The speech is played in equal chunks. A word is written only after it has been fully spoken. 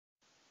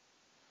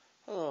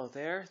Hello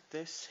there,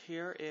 this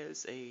here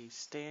is a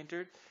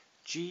standard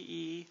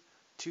GE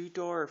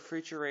two-door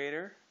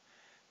refrigerator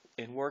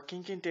in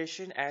working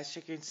condition. As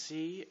you can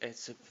see,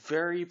 it's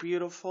very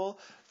beautiful,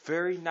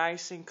 very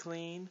nice and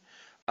clean.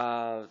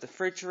 The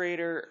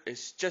refrigerator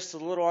is just a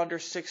little under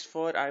 6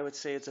 foot. I would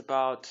say it's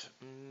about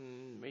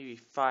maybe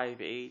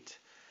 5'8".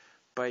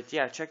 But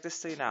yeah, check this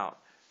thing out.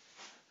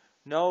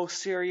 No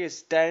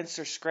serious dents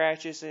or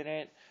scratches in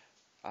it.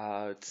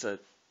 It's a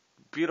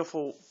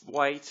beautiful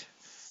white.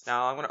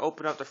 Now I'm going to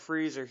open up the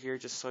freezer here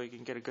just so you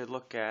can get a good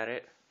look at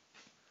it.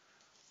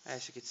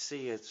 As you can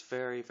see, it's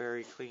very,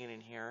 very clean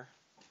in here.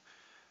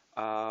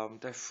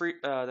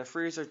 The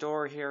freezer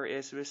door here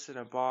is missing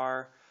a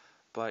bar,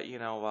 but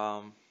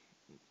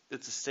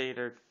it's a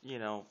standard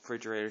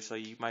refrigerator, so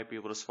you might be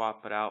able to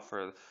swap it out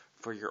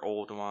for your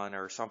old one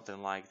or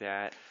something like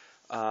that.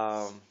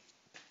 So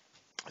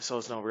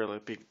it's no really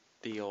big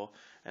deal.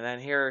 And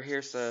then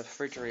here's the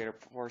refrigerator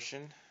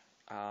portion.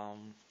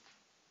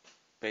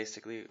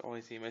 Basically, the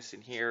only thing missing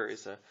here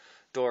is a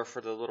door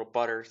for the little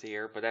butter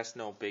here, but that's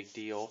no big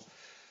deal.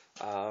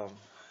 You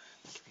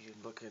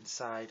look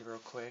inside real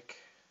quick.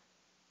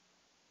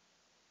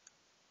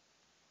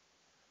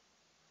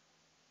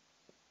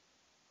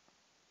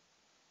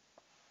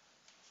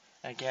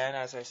 Again,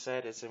 as I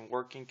said, it's in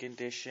working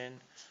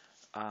condition.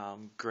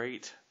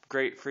 Great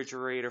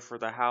refrigerator for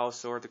the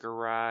house or the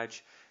garage.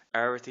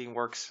 Everything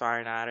works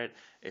fine on it.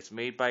 It's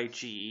made by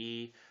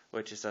GE,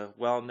 which is a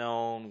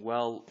well-known,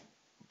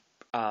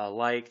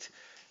 liked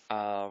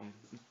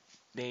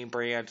name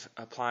brand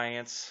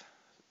appliance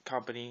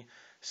company.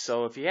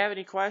 So if you have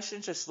any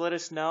questions, just let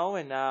us know,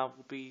 and we'll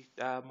be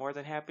more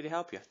than happy to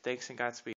help you. Thanks, and Godspeed.